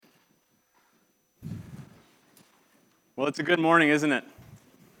Well, it's a good morning, isn't it?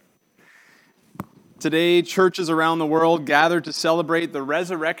 Today, churches around the world gather to celebrate the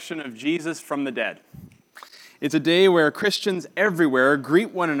resurrection of Jesus from the dead. It's a day where Christians everywhere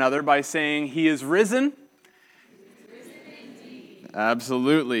greet one another by saying, "He is risen."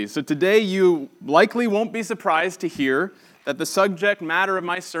 Absolutely. So today, you likely won't be surprised to hear that the subject matter of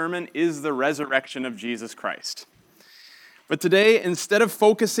my sermon is the resurrection of Jesus Christ. But today, instead of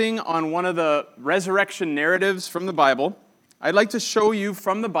focusing on one of the resurrection narratives from the Bible, I'd like to show you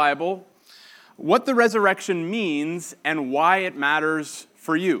from the Bible what the resurrection means and why it matters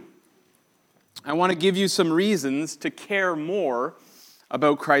for you. I want to give you some reasons to care more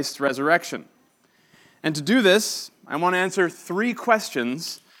about Christ's resurrection. And to do this, I want to answer 3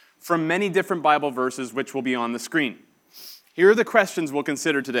 questions from many different Bible verses which will be on the screen. Here are the questions we'll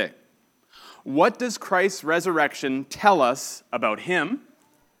consider today. What does Christ's resurrection tell us about him?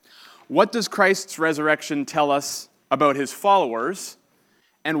 What does Christ's resurrection tell us about his followers?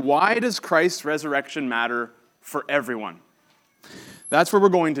 And why does Christ's resurrection matter for everyone? That's where we're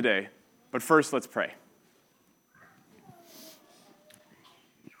going today. But first, let's pray.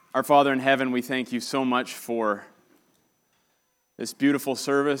 Our Father in heaven, we thank you so much for this beautiful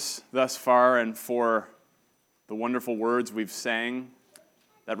service thus far and for the wonderful words we've sang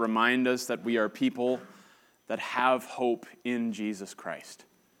that remind us that we are people that have hope in Jesus Christ.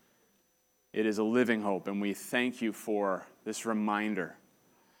 It is a living hope, and we thank you for this reminder.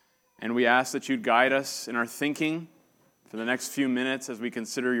 And we ask that you'd guide us in our thinking for the next few minutes as we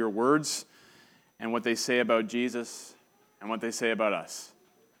consider your words and what they say about Jesus and what they say about us.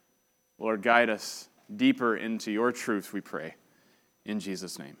 Lord, guide us deeper into your truth, we pray. In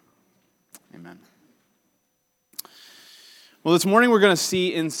Jesus' name, amen. Well, this morning we're going to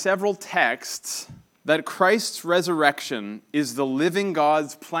see in several texts that Christ's resurrection is the living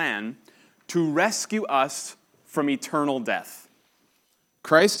God's plan to rescue us from eternal death.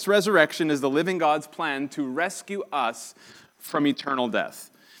 Christ's resurrection is the living God's plan to rescue us from eternal death.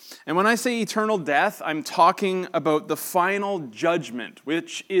 And when I say eternal death, I'm talking about the final judgment,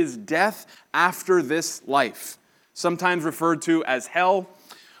 which is death after this life, sometimes referred to as hell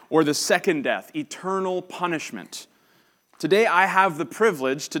or the second death, eternal punishment. Today, I have the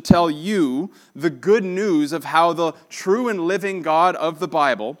privilege to tell you the good news of how the true and living God of the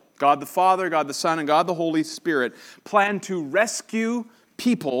Bible, God the Father, God the Son, and God the Holy Spirit, plan to rescue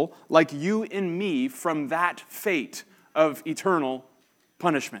people like you and me from that fate of eternal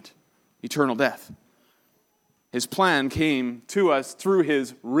punishment, eternal death. His plan came to us through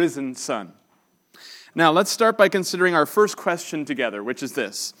his risen Son. Now, let's start by considering our first question together, which is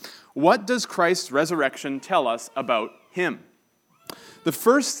this: what does Christ's resurrection tell us about him? The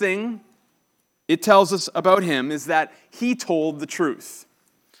first thing it tells us about him is that he told the truth.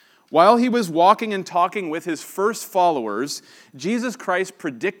 While he was walking and talking with his first followers, Jesus Christ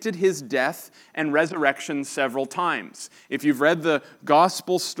predicted his death and resurrection several times. If you've read the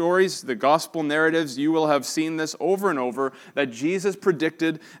gospel stories, the gospel narratives, you will have seen this over and over, that Jesus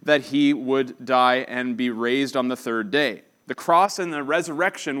predicted that he would die and be raised on the third day. The cross and the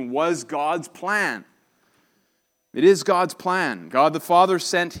resurrection was God's plan. It is God's plan. God the Father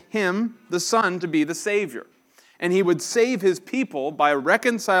sent him, the Son, to be the Savior. And he would save his people by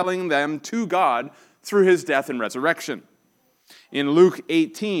reconciling them to God through his death and resurrection. In Luke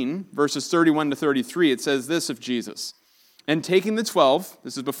 18, verses 31 to 33, it says this of Jesus: "And taking the 12,"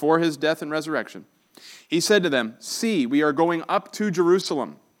 this is before his death and resurrection, "he said to them, 'See, we are going up to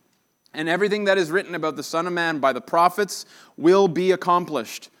Jerusalem, and everything that is written about the Son of Man by the prophets will be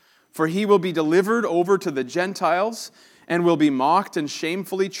accomplished. For he will be delivered over to the Gentiles, and will be mocked and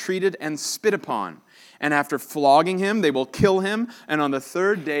shamefully treated and spit upon. And after flogging him, they will kill him, and on the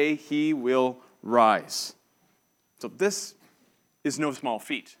third day he will rise.'" So this is no small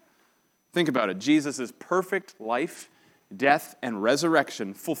feat. Think about it. Jesus' perfect life, death, and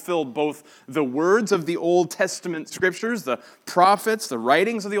resurrection fulfilled both the words of the Old Testament scriptures, the prophets, the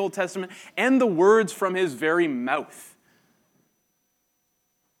writings of the Old Testament, and the words from his very mouth.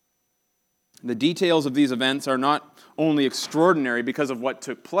 The details of these events are not only extraordinary because of what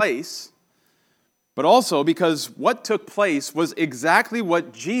took place, but also because what took place was exactly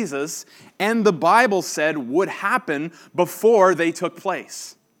what Jesus and the Bible said would happen before they took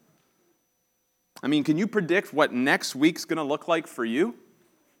place. I mean, can you predict what next week's going to look like for you?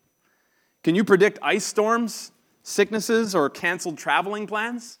 Can you predict ice storms, sicknesses, or canceled traveling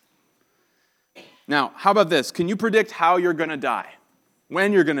plans? Now, how about this? Can you predict how you're going to die?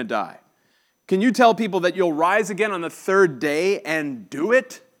 When you're going to die? Can you tell people that you'll rise again on the third day and do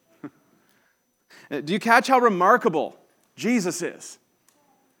it? Do you catch how remarkable Jesus is?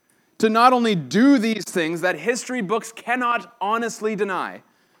 to not only do these things that history books cannot honestly deny,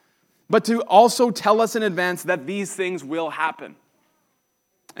 but to also tell us in advance that these things will happen.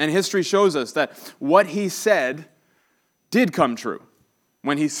 And history shows us that what he said did come true.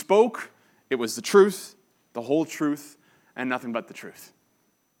 When he spoke, it was the truth, the whole truth, and nothing but the truth.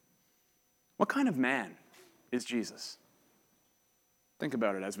 What kind of man is Jesus? Think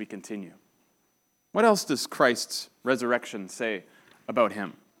about it as we continue. What else does Christ's resurrection say about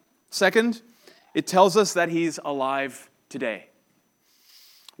him? Second, it tells us that he's alive today.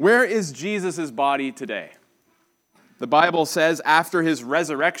 Where is Jesus' body today? The Bible says after his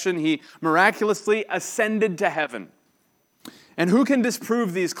resurrection, he miraculously ascended to heaven. And who can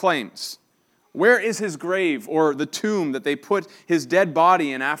disprove these claims? Where is his grave or the tomb that they put his dead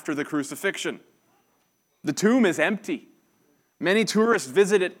body in after the crucifixion? The tomb is empty. Many tourists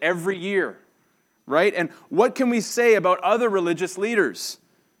visit it every year, right? And what can we say about other religious leaders?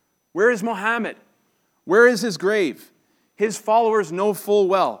 Where is Muhammad? Where is his grave? His followers know full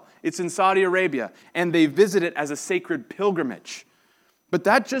well it's in Saudi Arabia, and they visit it as a sacred pilgrimage. But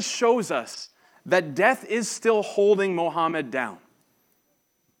that just shows us that death is still holding Muhammad down.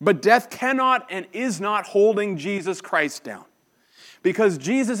 But death cannot and is not holding Jesus Christ down. Because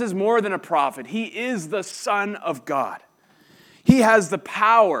Jesus is more than a prophet. He is the Son of God. He has the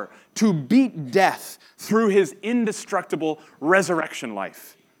power to beat death through his indestructible resurrection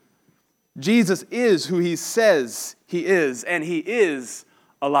life. Jesus is who he says he is, and he is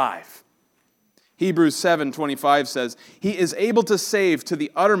alive. Hebrews 7:25 says, "He is able to save to the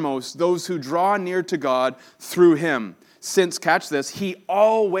uttermost those who draw near to God through him, since," catch this, "he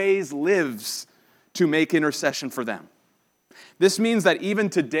always lives to make intercession for them." This means that even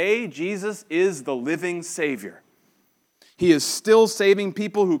today, Jesus is the living Savior. He is still saving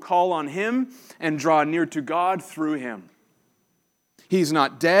people who call on him and draw near to God through him. He's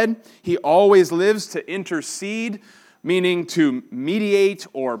not dead. He always lives to intercede, meaning to mediate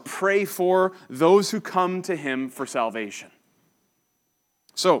or pray for those who come to him for salvation.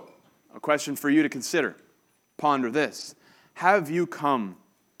 So, a question for you to consider. Ponder this. Have you come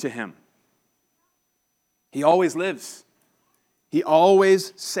to him? He always lives. He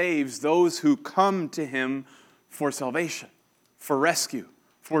always saves those who come to him for salvation, for rescue,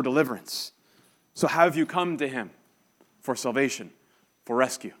 for deliverance. So have you come to him for salvation, for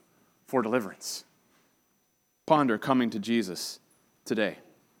rescue, for deliverance? Ponder coming to Jesus today.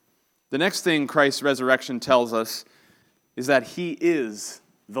 The next thing Christ's resurrection tells us is that he is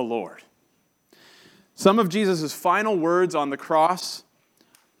the Lord. Some of Jesus' final words on the cross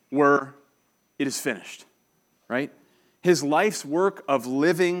were, "It is finished," right? His life's work of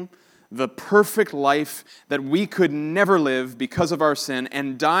living the perfect life that we could never live because of our sin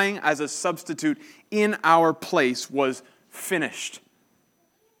and dying as a substitute in our place was finished.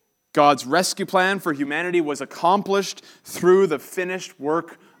 God's rescue plan for humanity was accomplished through the finished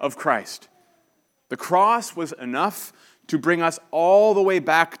work of Christ. The cross was enough to bring us all the way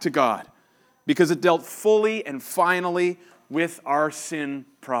back to God because it dealt fully and finally with our sin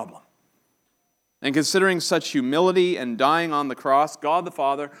problem. And considering such humility and dying on the cross, God the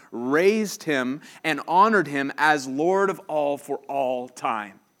Father raised him and honored him as Lord of all for all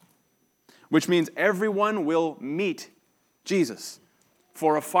time. Which means everyone will meet Jesus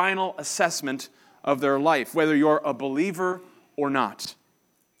for a final assessment of their life, whether you're a believer or not.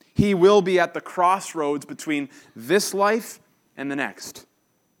 He will be at the crossroads between this life and the next.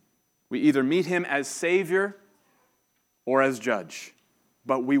 We either meet him as Savior or as Judge,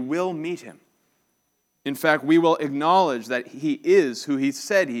 but we will meet him. In fact, we will acknowledge that he is who he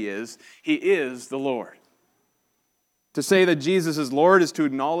said he is. He is the Lord. To say that Jesus is Lord is to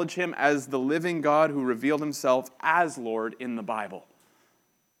acknowledge him as the living God who revealed himself as Lord in the Bible.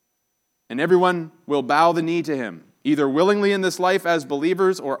 And everyone will bow the knee to him, either willingly in this life as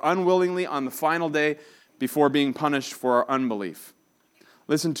believers or unwillingly on the final day before being punished for our unbelief.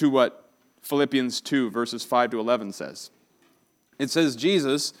 Listen to what Philippians 2, verses 5 to 11 says. It says,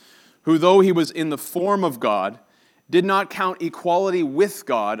 "Jesus, who though he was in the form of God, did not count equality with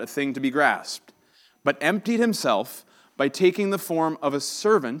God a thing to be grasped, but emptied himself by taking the form of a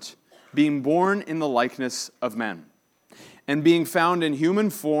servant, being born in the likeness of men. And being found in human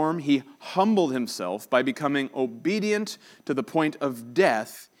form, he humbled himself by becoming obedient to the point of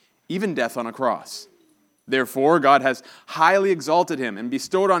death, even death on a cross. Therefore, God has highly exalted him and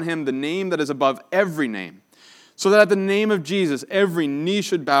bestowed on him the name that is above every name, so that at the name of Jesus every knee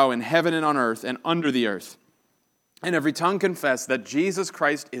should bow in heaven and on earth and under the earth, and every tongue confess that Jesus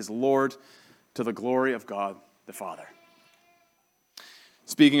Christ is Lord, to the glory of God the Father."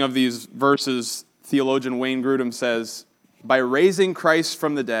 Speaking of these verses, theologian Wayne Grudem says, "By raising Christ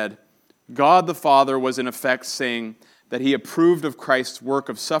from the dead, God the Father was in effect saying that he approved of Christ's work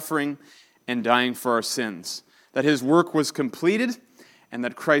of suffering and dying for our sins, that his work was completed, and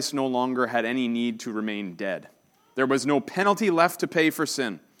that Christ no longer had any need to remain dead. There was no penalty left to pay for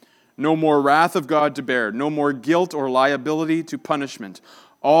sin, no more wrath of God to bear, no more guilt or liability to punishment.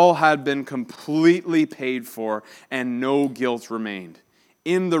 All had been completely paid for, and no guilt remained.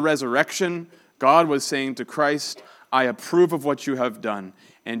 In the resurrection, God was saying to Christ, I approve of what you have done,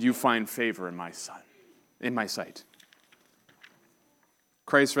 and you find favor in my sight.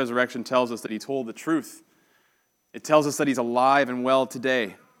 Christ's resurrection tells us that he told the truth. It tells us that he's alive and well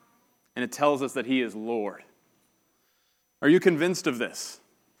today, and it tells us that he is Lord. Are you convinced of this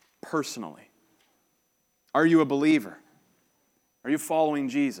personally? Are you a believer? Are you following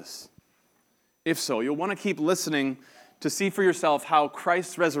Jesus? If so, you'll want to keep listening to see for yourself how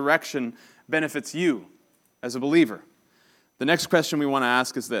Christ's resurrection benefits you as a believer. The next question we want to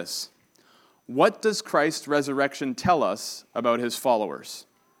ask is this: what does Christ's resurrection tell us about his followers?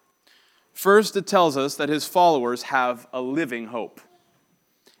 First, it tells us that his followers have a living hope.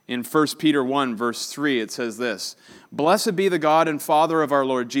 In 1 Peter 1, verse 3, it says this: Blessed be the God and Father of our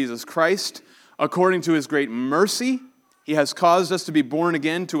Lord Jesus Christ. According to his great mercy, he has caused us to be born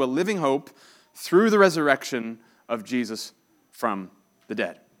again to a living hope through the resurrection of Jesus from the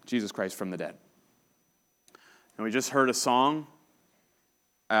dead. Jesus Christ from the dead. And we just heard a song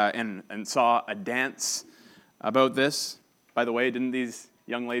and saw a dance about this. By the way, didn't these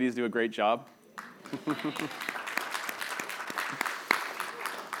young ladies do a great job?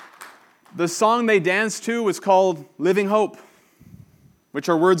 The song they danced to was called Living Hope, which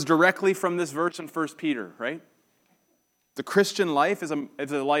are words directly from this verse in 1 Peter, right? The Christian life is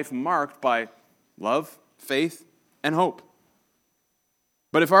a life marked by love, faith, and hope.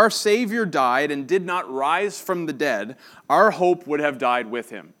 But if our Savior died and did not rise from the dead, our hope would have died with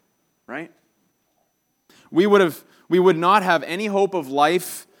him, right? We would not have any hope of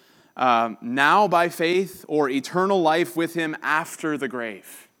life now by faith or eternal life with him after the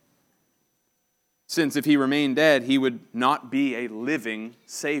grave. Since if he remained dead, he would not be a living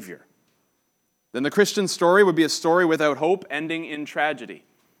Savior. Then the Christian story would be a story without hope, ending in tragedy.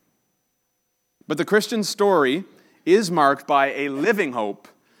 But the Christian story is marked by a living hope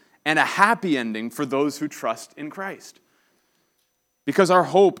and a happy ending for those who trust in Christ. Because our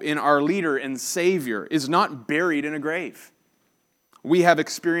hope in our leader and Savior is not buried in a grave. We have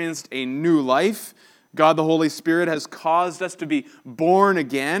experienced a new life. God the Holy Spirit has caused us to be born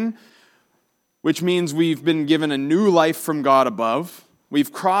again, which means we've been given a new life from God above.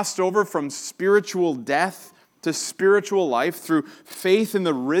 We've crossed over from spiritual death to spiritual life through faith in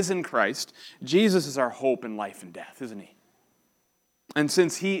the risen Christ. Jesus is our hope in life and death, isn't he? And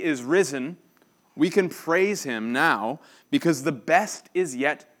since he is risen, we can praise him now because the best is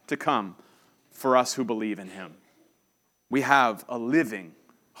yet to come for us who believe in him. We have a living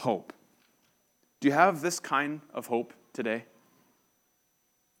hope. Do you have this kind of hope today?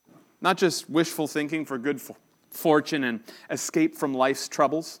 Not just wishful thinking for good fortune and escape from life's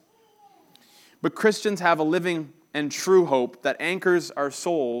troubles, but Christians have a living and true hope that anchors our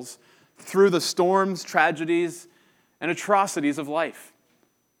souls through the storms, tragedies, and atrocities of life.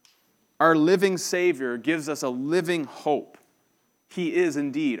 Our living Savior gives us a living hope. He is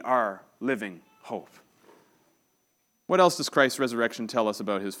indeed our living hope. What else does Christ's resurrection tell us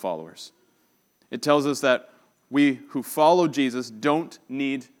about his followers? It tells us that we who follow Jesus don't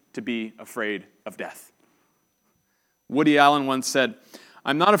need to be afraid of death. Woody Allen once said,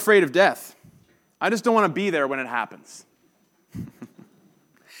 "I'm not afraid of death. I just don't want to be there when it happens."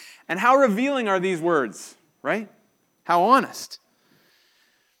 And how revealing are these words, right? How honest.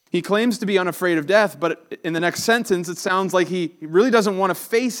 He claims to be unafraid of death, but in the next sentence, it sounds like he really doesn't want to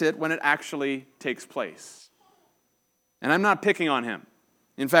face it when it actually takes place. And I'm not picking on him.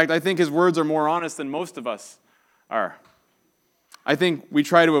 In fact, I think his words are more honest than most of us are. I think we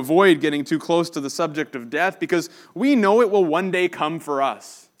try to avoid getting too close to the subject of death because we know it will one day come for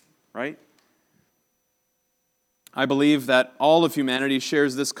us, right? I believe that all of humanity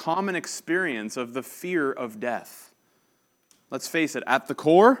shares this common experience of the fear of death. Let's face it, at the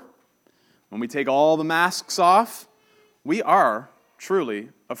core, when we take all the masks off, we are truly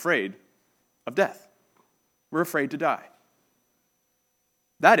afraid of death. We're afraid to die.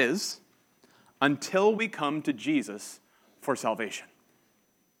 That is, until we come to Jesus for salvation.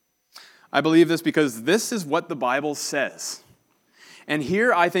 I believe this because this is what the Bible says. And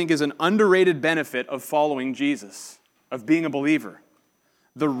here, I think, is an underrated benefit of following Jesus, of being a believer.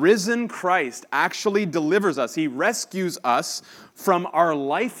 The risen Christ actually delivers us. He rescues us from our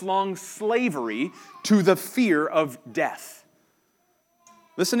lifelong slavery to the fear of death.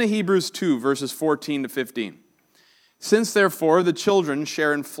 Listen to Hebrews 2, verses 14 to 15. Since therefore the children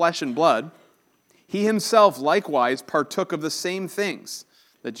share in flesh and blood, he himself likewise partook of the same things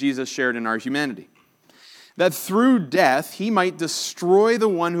that Jesus shared in our humanity, that through death he might destroy the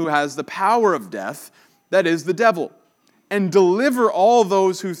one who has the power of death, that is, the devil, and deliver all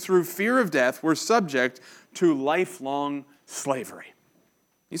those who through fear of death were subject to lifelong slavery.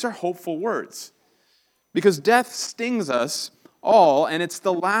 These are hopeful words, because death stings us all, and it's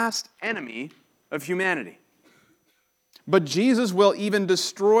the last enemy of humanity. But Jesus will even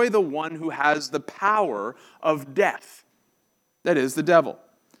destroy the one who has the power of death, that is, the devil.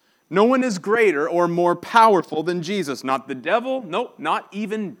 No one is greater or more powerful than Jesus. Not the devil, no, not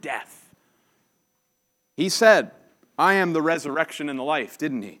even death. He said, I am the resurrection and the life,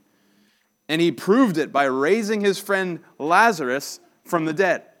 didn't he? And he proved it by raising his friend Lazarus from the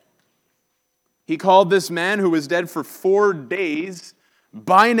dead. He called this man who was dead for 4 days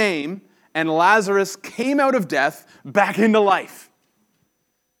by name, and Lazarus came out of death back into life.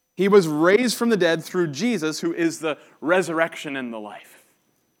 He was raised from the dead through Jesus, who is the resurrection and the life,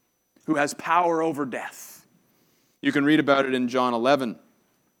 who has power over death. You can read about it in John 11.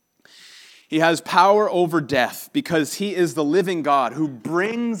 He has power over death because he is the living God who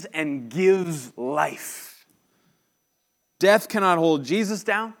brings and gives life. Death cannot hold Jesus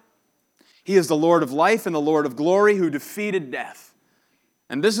down. He is the Lord of life and the Lord of glory who defeated death.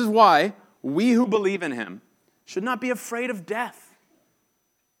 And this is why we who believe in him should not be afraid of death.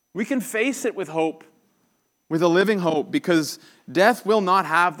 We can face it with hope, with a living hope, because death will not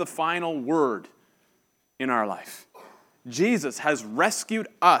have the final word in our life. Jesus has rescued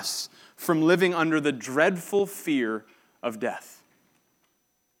us from living under the dreadful fear of death.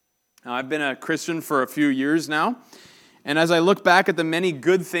 Now, I've been a Christian for a few years now, and as I look back at the many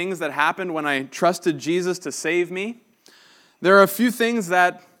good things that happened when I trusted Jesus to save me, there are a few things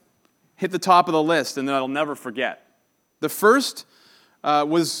that hit the top of the list and that I'll never forget. The first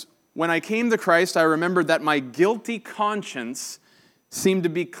was when I came to Christ, I remembered that my guilty conscience seemed to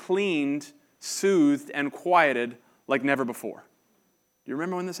be cleaned, soothed, and quieted like never before. Do you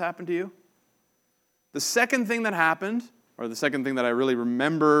remember when this happened to you? The second thing that happened, or the second thing that I really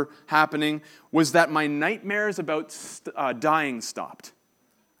remember happening, was that my nightmares about dying stopped.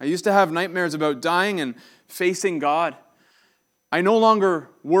 I used to have nightmares about dying and facing God. I no longer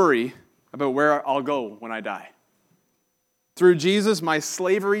worry about where I'll go when I die. Through Jesus, my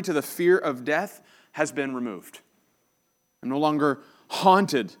slavery to the fear of death has been removed. I'm no longer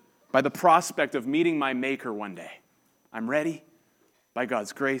haunted by the prospect of meeting my Maker one day. I'm ready, by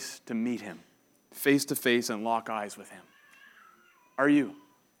God's grace, to meet him face to face and lock eyes with him. Are you?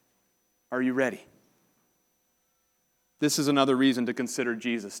 Are you ready? This is another reason to consider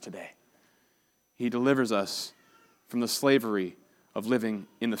Jesus today. He delivers us from the slavery of living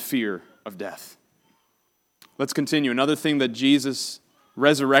in the fear of death. Let's continue. Another thing that Jesus'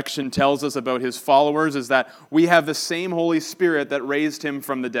 resurrection tells us about his followers is that we have the same Holy Spirit that raised him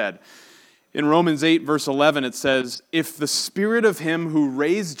from the dead. In Romans 8, verse 11, it says, if the spirit of him who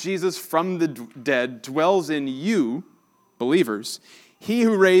raised Jesus from the dead dwells in you, believers, he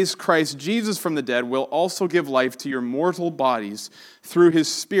who raised Christ Jesus from the dead will also give life to your mortal bodies through his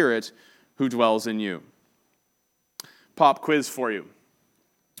Spirit who dwells in you. Pop quiz for you.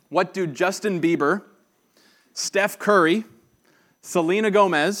 What do Justin Bieber, Steph Curry, Selena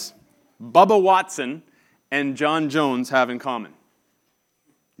Gomez, Bubba Watson, and John Jones have in common?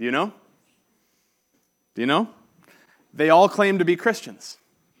 Do you know? Do you know? They all claim to be Christians.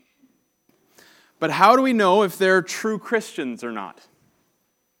 But how do we know if they're true Christians or not?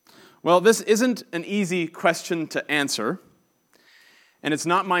 Well, this isn't an easy question to answer, and it's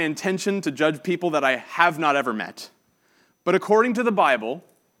not my intention to judge people that I have not ever met. But according to the Bible,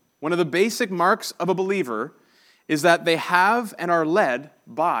 one of the basic marks of a believer is that they have and are led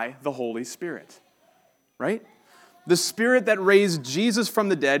by the Holy Spirit, right? The Spirit that raised Jesus from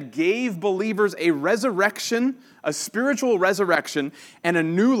the dead gave believers a resurrection, a spiritual resurrection, and a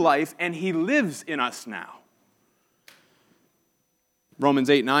new life, and he lives in us now. Romans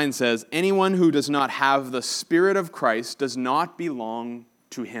 8:9 says, anyone who does not have the Spirit of Christ does not belong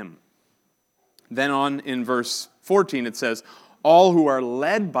to him. Then on in verse 14 it says, all who are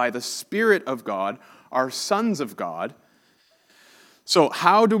led by the Spirit of God are sons of God. So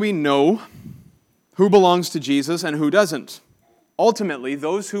how do we know who belongs to Jesus and who doesn't? Ultimately,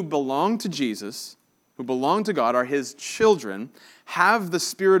 those who belong to Jesus, who belong to God, are his children, have the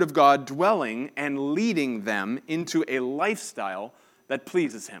Spirit of God dwelling and leading them into a lifestyle that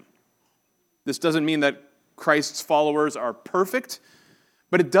pleases him. This doesn't mean that Christ's followers are perfect,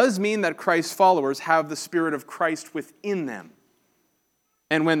 but it does mean that Christ's followers have the Spirit of Christ within them.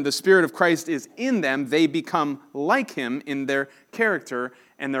 And when the Spirit of Christ is in them, they become like him in their character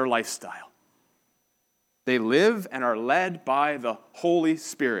and their lifestyle. They live and are led by the Holy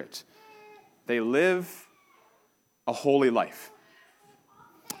Spirit. They live a holy life.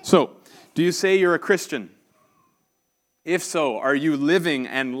 So, do you say you're a Christian? If so, are you living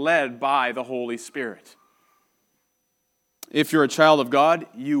and led by the Holy Spirit? If you're a child of God,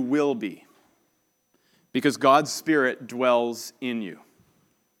 you will be, because God's Spirit dwells in you.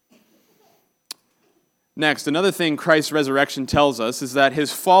 Next, another thing Christ's resurrection tells us is that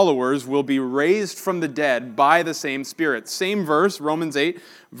his followers will be raised from the dead by the same Spirit. Same verse, Romans 8,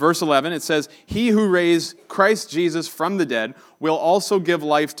 verse 11, it says, "He who raised Christ Jesus from the dead will also give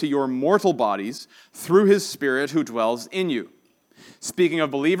life to your mortal bodies through his Spirit who dwells in you." Speaking of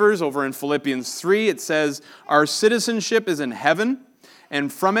believers, over in Philippians 3, it says, "Our citizenship is in heaven,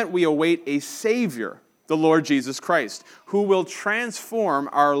 and from it we await a Savior, the Lord Jesus Christ, who will transform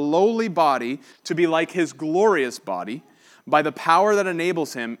our lowly body to be like his glorious body by the power that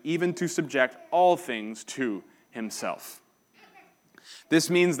enables him even to subject all things to himself." This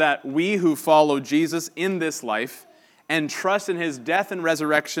means that we who follow Jesus in this life and trust in his death and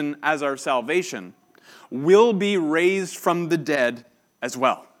resurrection as our salvation will be raised from the dead as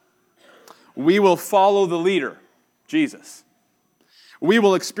well. We will follow the leader, Jesus. We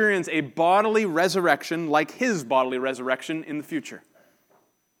will experience a bodily resurrection like his bodily resurrection in the future.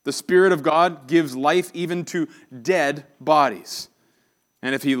 The Spirit of God gives life even to dead bodies.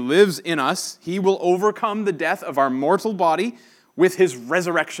 And if he lives in us, he will overcome the death of our mortal body with his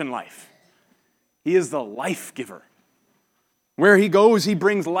resurrection life. He is the life giver. Where he goes, he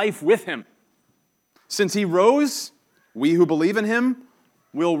brings life with him. Since he rose, we who believe in him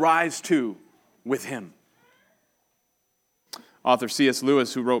will rise too with him. Author C.S.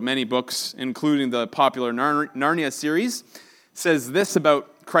 Lewis, who wrote many books, including the popular Narnia series, says this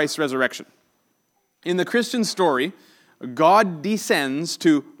about Christ's resurrection. In the Christian story, God descends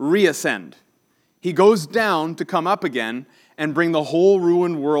to reascend. He goes down to come up again and bring the whole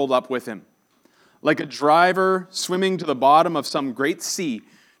ruined world up with him. Like a driver swimming to the bottom of some great sea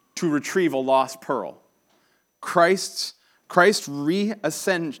to retrieve a lost pearl. Christ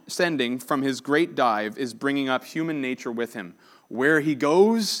reascending from his great dive is bringing up human nature with him. Where he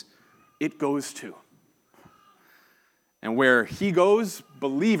goes, it goes too. And where he goes,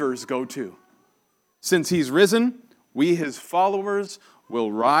 believers go too. Since he's risen, we, his followers,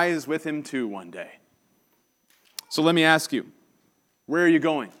 will rise with him too one day. So let me ask you, where are you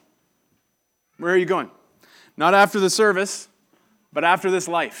going? Where are you going? Not after the service, but after this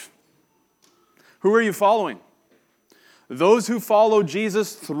life. Who are you following? Those who follow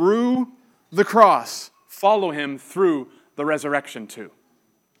Jesus through the cross follow him through the resurrection too.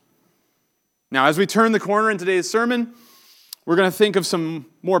 Now, as we turn the corner in today's sermon, we're going to think of some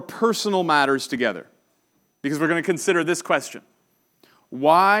more personal matters together, because we're going to consider this question: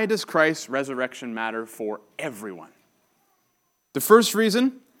 why does Christ's resurrection matter for everyone? The first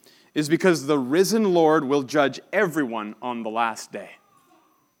reason is because the risen Lord will judge everyone on the last day.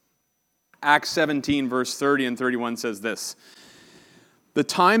 Acts 17, verse 30 and 31 says this: "The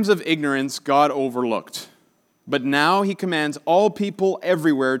times of ignorance God overlooked, but now he commands all people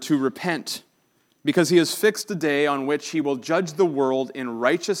everywhere to repent, because he has fixed a day on which he will judge the world in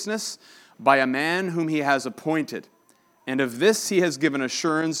righteousness by a man whom he has appointed. And of this he has given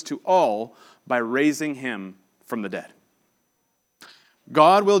assurance to all by raising him from the dead."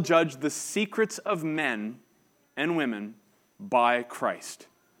 God will judge the secrets of men and women by Christ.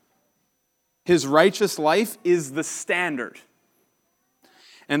 His righteous life is the standard.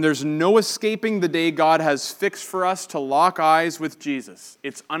 And there's no escaping the day God has fixed for us to lock eyes with Jesus.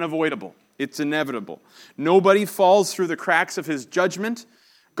 It's unavoidable. It's inevitable. Nobody falls through the cracks of his judgment.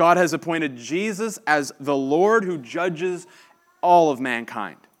 God has appointed Jesus as the Lord who judges all of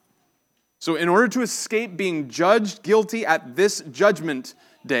mankind. So in order to escape being judged guilty at this judgment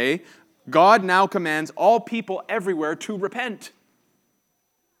day, God now commands all people everywhere to repent.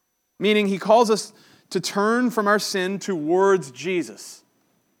 Meaning he calls us to turn from our sin towards Jesus.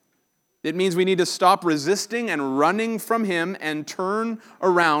 It means we need to stop resisting and running from him and turn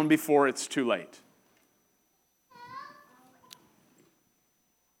around before it's too late.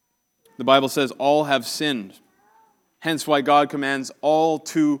 The Bible says all have sinned. Hence why God commands all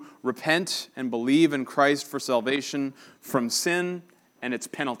to repent and believe in Christ for salvation from sin and its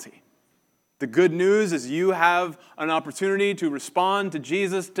penalty. The good news is you have an opportunity to respond to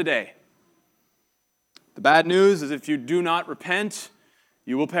Jesus today. The bad news is if you do not repent,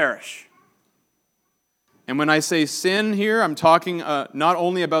 you will perish. And when I say sin here, I'm talking not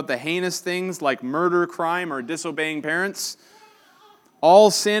only about the heinous things like murder, crime, or disobeying parents,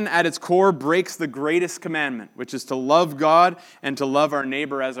 All sin at its core breaks the greatest commandment, which is to love God and to love our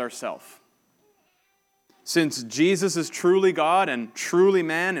neighbor as ourselves. Since Jesus is truly God and truly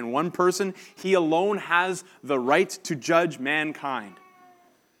man in one person, he alone has the right to judge mankind.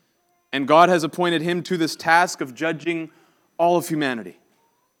 And God has appointed him to this task of judging all of humanity.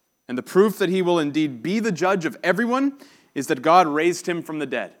 And the proof that he will indeed be the judge of everyone is that God raised him from the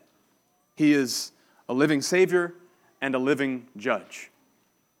dead. He is a living Savior and a living judge,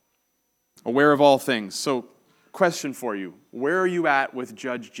 aware of all things. So, question for you, where are you at with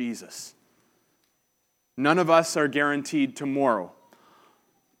Judge Jesus? None of us are guaranteed tomorrow.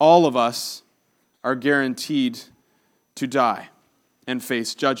 All of us are guaranteed to die and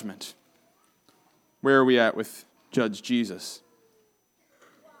face judgment. Where are we at with Judge Jesus?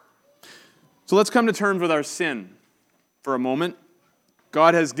 So let's come to terms with our sin for a moment.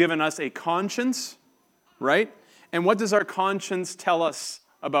 God has given us a conscience, right? And what does our conscience tell us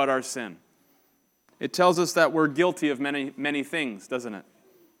about our sin? It tells us that we're guilty of many, many things, doesn't it?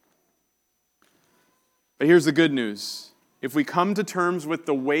 But here's the good news. If we come to terms with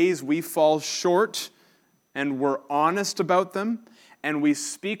the ways we fall short and we're honest about them and we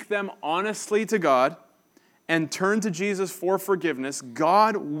speak them honestly to God and turn to Jesus for forgiveness,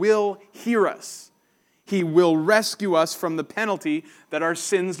 God will hear us. He will rescue us from the penalty that our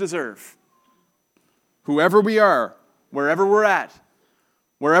sins deserve. Whoever we are, wherever we're at,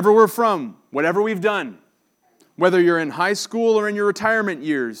 wherever we're from, whatever we've done, whether you're in high school or in your retirement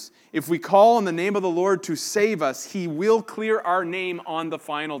years, if we call on the name of the Lord to save us, he will clear our name on the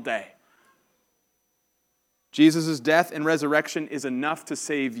final day. Jesus' death and resurrection is enough to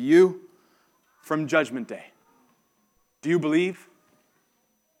save you from Judgment Day. Do you believe?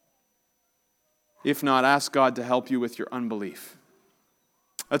 If not, ask God to help you with your unbelief.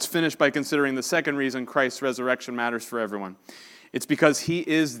 Let's finish by considering the second reason Christ's resurrection matters for everyone. It's because he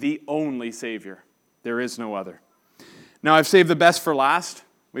is the only Savior. There is no other. Now, I've saved the best for last.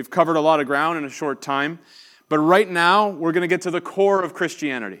 We've covered a lot of ground in a short time. But right now, we're going to get to the core of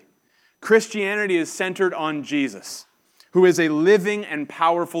Christianity. Christianity is centered on Jesus, who is a living and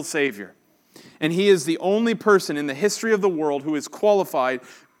powerful Savior. And he is the only person in the history of the world who is qualified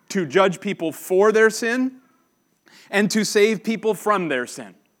to judge people for their sin and to save people from their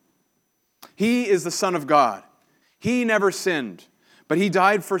sin. He is the Son of God. He never sinned, but he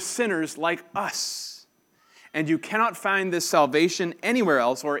died for sinners like us. And you cannot find this salvation anywhere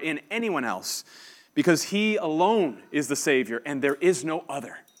else or in anyone else because he alone is the Savior and there is no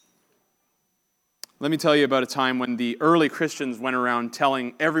other. Let me tell you about a time when the early Christians went around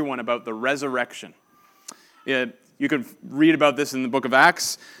telling everyone about the resurrection. You can read about this in the book of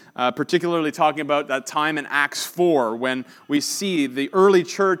Acts, particularly talking about that time in Acts 4 when we see the early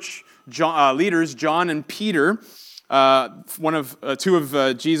church leaders, John and Peter, two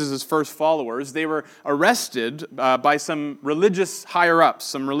of Jesus' first followers. They were arrested by some religious higher-ups,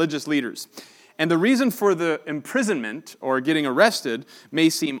 some religious leaders. And the reason for the imprisonment or getting arrested may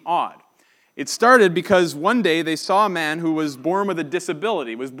seem odd. It started because one day they saw a man who was born with a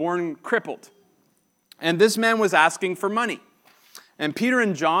disability, was born crippled. And this man was asking for money. And Peter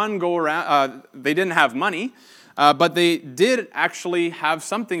and John go around, they didn't have money, but they did actually have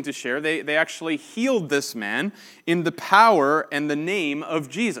something to share. They actually healed this man in the power and the name of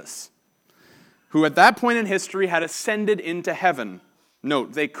Jesus, who at that point in history had ascended into heaven.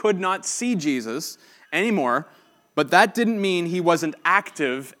 Note, they could not see Jesus anymore, but that didn't mean he wasn't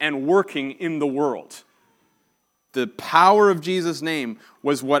active and working in the world. The power of Jesus' name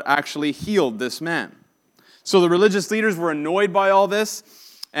was what actually healed this man. So the religious leaders were annoyed by all this,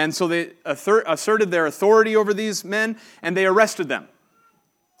 and so they asserted their authority over these men, and they arrested them.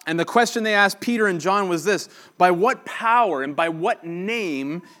 And the question they asked Peter and John was this: by what power and by what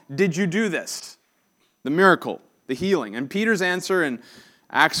name did you do this? The miracle, the healing. And Peter's answer in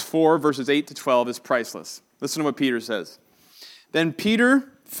Acts 4, verses 8 to 12 is priceless. Listen to what Peter says. Then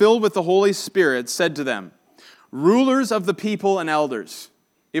Peter, filled with the Holy Spirit, said to them, "Rulers of the people and elders,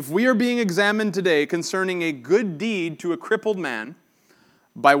 if we are being examined today concerning a good deed to a crippled man,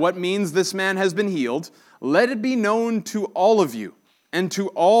 by what means this man has been healed, let it be known to all of you and to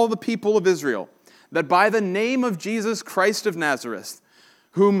all the people of Israel that by the name of Jesus Christ of Nazareth,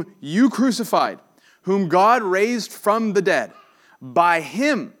 whom you crucified, whom God raised from the dead, by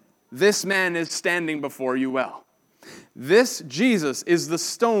him this man is standing before you well. This Jesus is the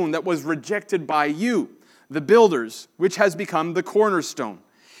stone that was rejected by you, the builders, which has become the cornerstone.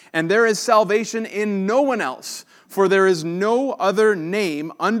 And there is salvation in no one else, for there is no other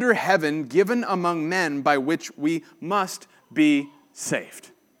name under heaven given among men by which we must be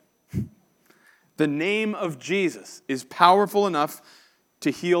saved." The name of Jesus is powerful enough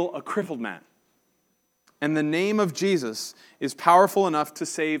to heal a crippled man. And the name of Jesus is powerful enough to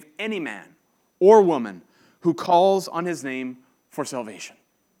save any man or woman who calls on his name for salvation.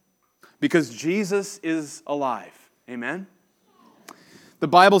 Because Jesus is alive. Amen? The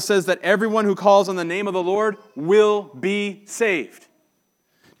Bible says that everyone who calls on the name of the Lord will be saved.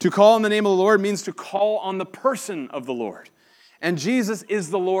 To call on the name of the Lord means to call on the person of the Lord. And Jesus is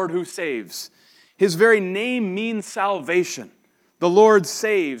the Lord who saves. His very name means salvation. The Lord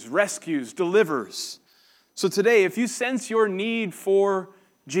saves, rescues, delivers. So today, if you sense your need for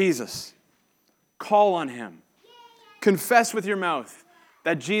Jesus, call on him. Confess with your mouth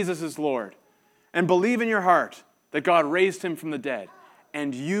that Jesus is Lord. And believe in your heart that God raised him from the dead.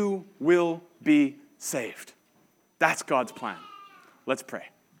 And you will be saved. That's God's plan. Let's pray.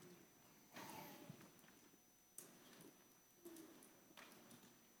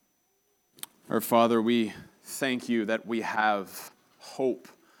 Our Father, we thank you that we have hope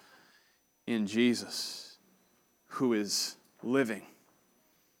in Jesus, who is living,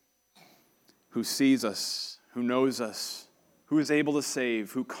 who sees us, who knows us, who is able to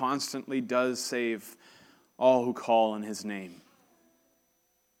save, who constantly does save all who call on his name.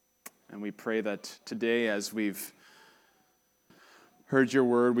 And we pray that today, as we've heard your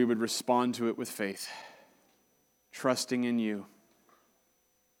word, we would respond to it with faith, trusting in you.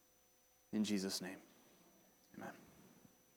 In Jesus' name.